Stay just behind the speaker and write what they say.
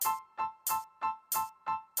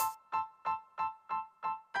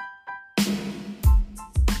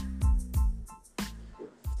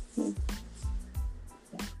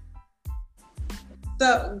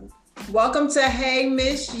So, welcome to Hey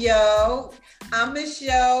Miss Yo. I'm Miss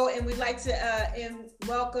Yo, and we'd like to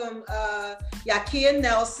welcome Yakia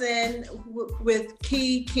Nelson with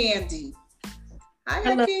Key Candy. Hi,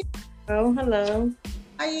 Hello. Yakia. Oh, hello.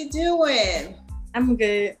 How you doing? I'm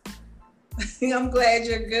good. I'm glad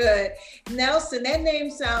you're good. Nelson, that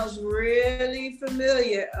name sounds really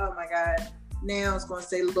familiar. Oh my God. Now it's going to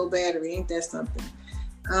say low battery. Ain't that something?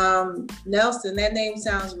 Nelson, that name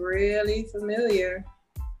sounds really familiar.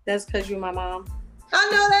 That's because you're my mom. I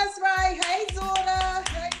know that's right. Hey, Zora.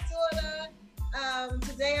 Hey, Zora.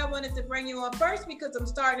 Today I wanted to bring you on first because I'm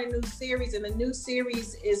starting a new series, and the new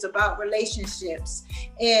series is about relationships.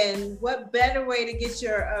 And what better way to get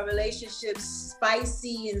your relationships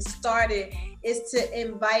spicy and started is to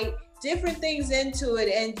invite different things into it.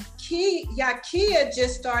 And Yakia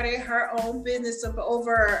just started her own business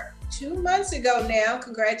over 2 months ago now.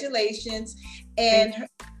 Congratulations. And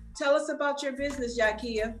tell us about your business,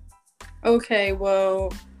 Yakia. Okay,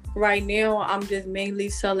 well, right now I'm just mainly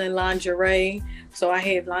selling lingerie. So I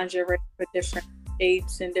have lingerie for different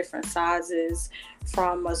shapes and different sizes,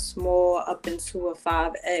 from a small up into a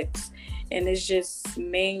 5X. And it's just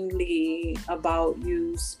mainly about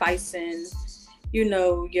you spicing,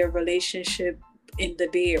 your relationship in the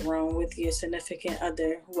bedroom with your significant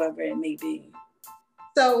other, whoever it may be.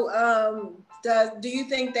 So, do you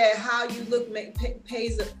think that how you look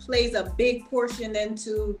plays a big portion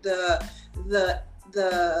into the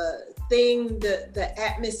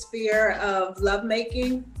atmosphere of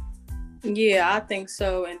lovemaking? Yeah, I think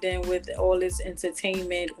so. And then with all this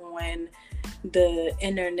entertainment on the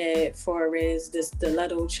internet, for is the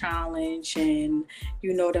Lotto challenge and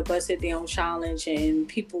the Bust It Down challenge, and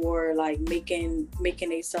people were like making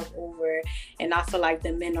themselves over, and I feel like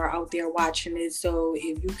the men are out there watching it. So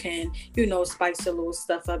if you can spice a little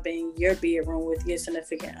stuff up in your bedroom with your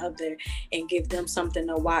significant other and give them something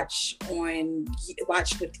to watch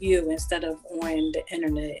with you instead of on the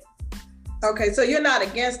internet. Okay, so you're not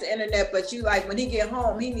against the internet, but you like when he get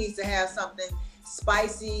home, he needs to have something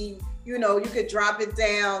spicy. You could drop it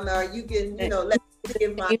down, or you can, let me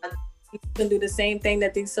give my. You can do the same thing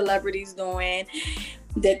that these celebrities doing,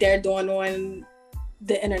 that they're doing on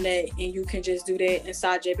the internet, and you can just do that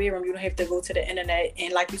inside your bedroom. You don't have to go to the internet.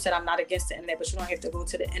 And like you said, I'm not against the internet, but you don't have to go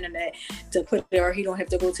to the internet to put it, or he don't have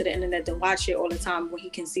to go to the internet to watch it all the time when he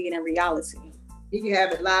can see it in reality. You can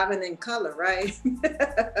have it live and in color, right?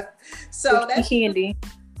 So that's Candy.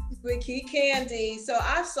 With Key Candy. So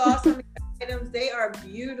I saw some of the items. They are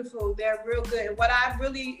beautiful. They're real good. And what I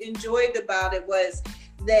really enjoyed about it was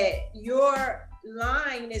that your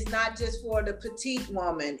line is not just for the petite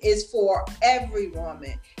woman, it's for every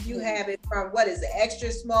woman. You have it from what is it,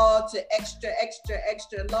 extra small to extra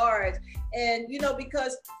large. And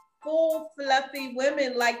because full fluffy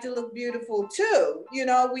women like to look beautiful too. We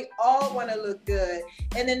all want to look good.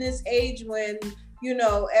 And in this age when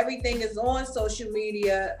everything is on social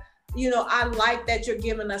media, I like that you're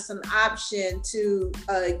giving us an option to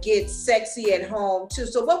get sexy at home too.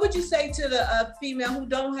 So what would you say to the female who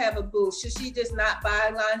don't have a booth? Should she just not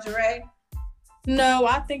buy lingerie? No,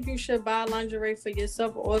 I think you should buy lingerie for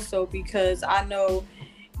yourself also, because I know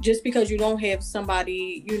just because you don't have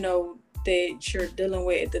somebody, that you're dealing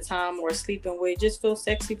with at the time or sleeping with, just feel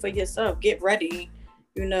sexy for yourself. Get ready,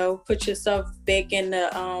 put yourself back in the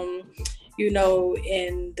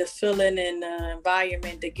in the feeling and the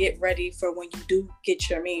environment to get ready for when you do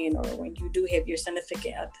get your man, or when you do have your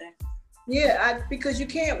significant other. Yeah, because you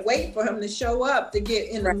can't wait for him to show up to get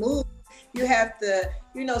in the mood. You have to,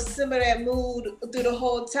 simmer that mood through the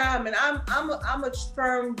whole time. And I'm a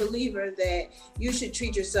firm believer that you should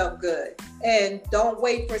treat yourself good, and don't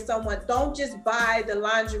wait for someone. Don't just buy the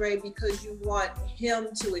lingerie because you want him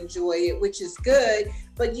to enjoy it, which is good,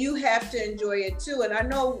 but you have to enjoy it too. And I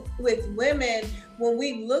know with women, when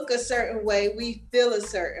we look a certain way, we feel a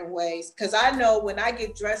certain way. Because I know when I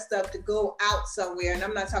get dressed up to go out somewhere, and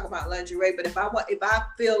I'm not talking about lingerie, but if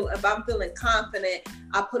I'm feeling confident,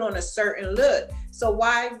 I put on a certain look. So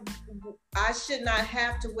why I should not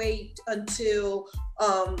have to wait until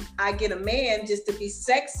I get a man just to be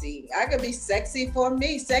sexy. I could be sexy for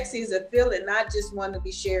me. Sexy is a feeling, not just one to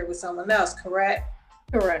be shared with someone else. Correct?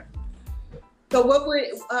 Correct. So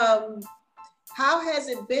how has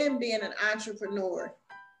it been being an entrepreneur?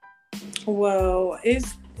 Well,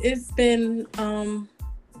 it's been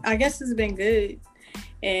I guess it's been good.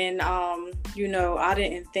 And I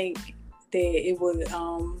didn't think that it would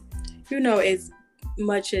as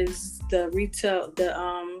much as the retail,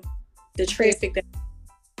 the traffic that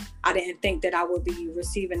I didn't think that I would be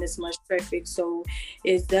receiving this much traffic. So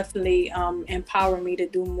it's definitely empowering me to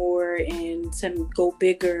do more and to go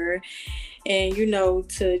bigger and, you know,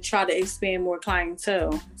 to try to expand more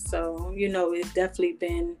clientele. So, you know, it's definitely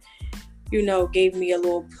been, you know, gave me a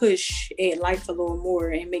little push at life a little more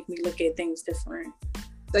and make me look at things different.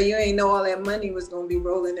 So you ain't know all that money was going to be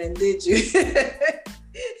rolling in, did you?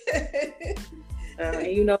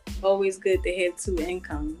 You know, it's always good to have two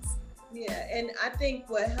incomes. Yeah, and I think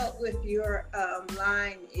what helped with your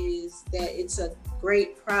line is that it's a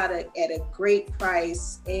great product at a great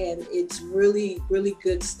price, and it's really, really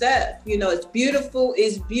good stuff. You know, it's beautiful.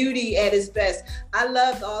 It's beauty at its best. I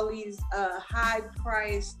love all these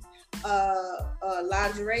high-priced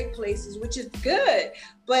lingerie places, which is good.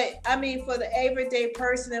 But I mean, for the everyday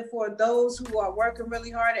person and for those who are working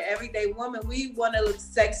really hard, an everyday woman, we want to look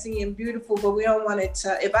sexy and beautiful, but we don't want it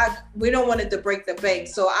to. We don't want it to break the bank.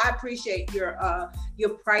 So I appreciate your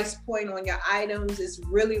price point on your items. It's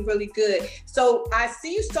really, really good. So I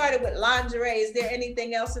see you started with lingerie. Is there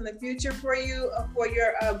anything else in the future for you for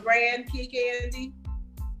your brand, Key Candy?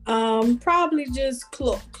 Probably just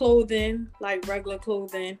clothing, like regular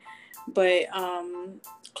clothing, but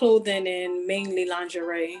clothing and mainly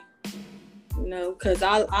lingerie, you know, because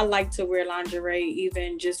I like to wear lingerie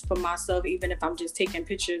even just for myself, even if I'm just taking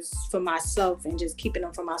pictures for myself and just keeping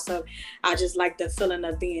them for myself. I just like the feeling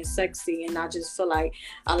of being sexy, and I just feel like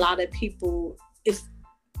a lot of people, it's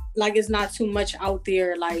not too much out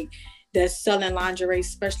there like that's selling lingerie,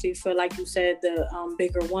 especially for, like you said, the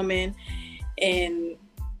bigger woman, and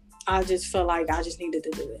I just feel like I just needed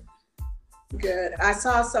to do it. Good. I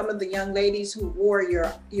saw some of the young ladies who wore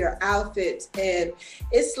your outfits, and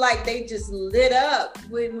it's like they just lit up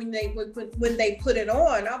when they put it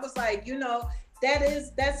on. I was like, you know,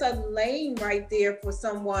 that's a lane right there for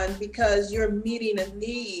someone, because you're meeting a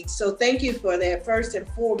need. So thank you for that, first and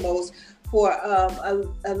foremost, for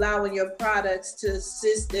allowing your products to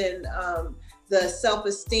assist in the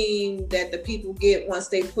self-esteem that the people get once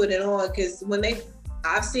they put it on. Because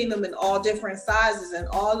I've seen them in all different sizes, and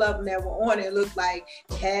all of them that were on it looked like,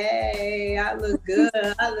 hey, I look good,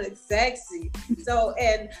 I look sexy. So,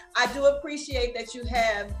 and I do appreciate that you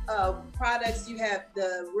have products. You have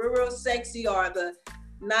the real sexy, or the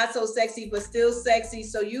not so sexy but still sexy.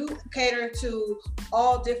 So you cater to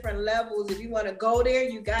all different levels. If you want to go there,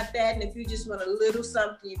 you got that, and if you just want a little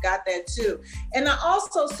something, you got that too. And I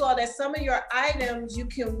also saw that some of your items you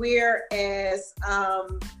can wear as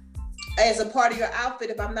a part of your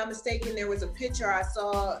outfit. If I'm not mistaken, there was a picture I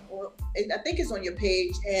saw, or I think it's on your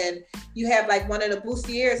page, and you have like one of the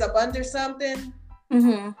bustiers up under something.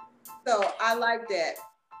 Mm-hmm. So I like that.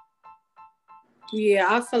 Yeah,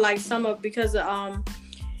 I feel like because of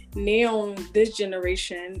now this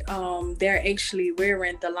generation, they're actually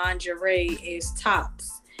wearing the lingerie as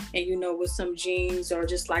tops. And, you know, with some jeans or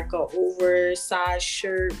just like a oversized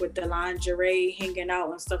shirt with the lingerie hanging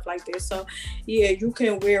out and stuff like that. So yeah, you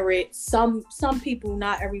can wear it. Some people,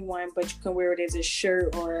 not everyone, but you can wear it as a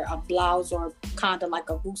shirt or a blouse or kind of like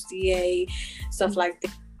a bustier, stuff like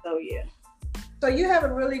that. So yeah. So you have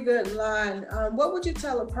a really good line. What would you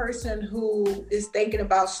tell a person who is thinking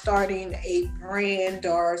about starting a brand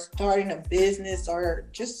or starting a business, or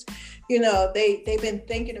just, you know, they've been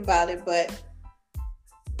thinking about it, but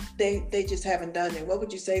they just haven't done it? What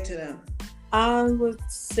would you say to them? I would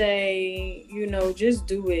say, you know, just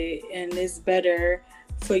do it, and it's better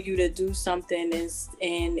for you to do something, and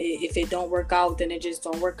if it don't work out, then it just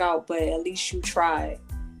don't work out, but at least you tried.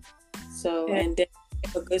 So, yeah. And then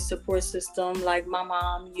a good support system like my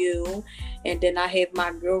mom, you, and then I have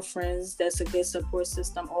my girlfriends. That's a good support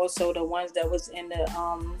system. Also, the ones that was in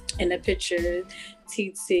the picture,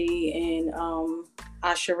 TT and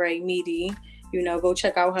Asheray Meaty. You know, go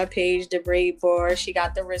check out her page, The Braid Bar. She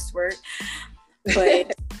got the wrist work.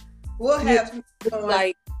 But we'll have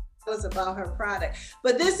like was about her product.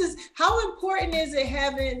 But this is how important is it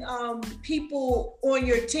having people on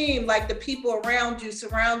your team, like the people around you,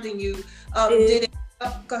 surrounding you?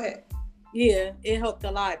 Go ahead. Yeah, it helped a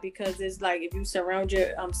lot, because it's like if you surround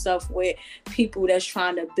yourself with people that's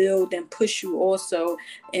trying to build and push you also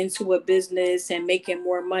into a business and making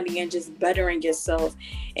more money and just bettering yourself,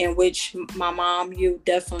 in which my mom, you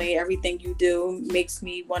definitely, everything you do makes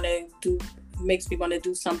me want to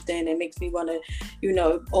do something, and makes me want to, you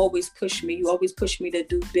know, always push me. You always push me to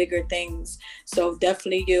do bigger things. So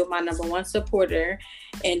definitely you're my number one supporter.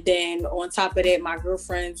 And then on top of that, my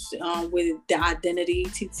girlfriends with the identity,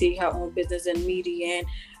 TT, her own business, and Median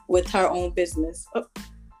with her own business.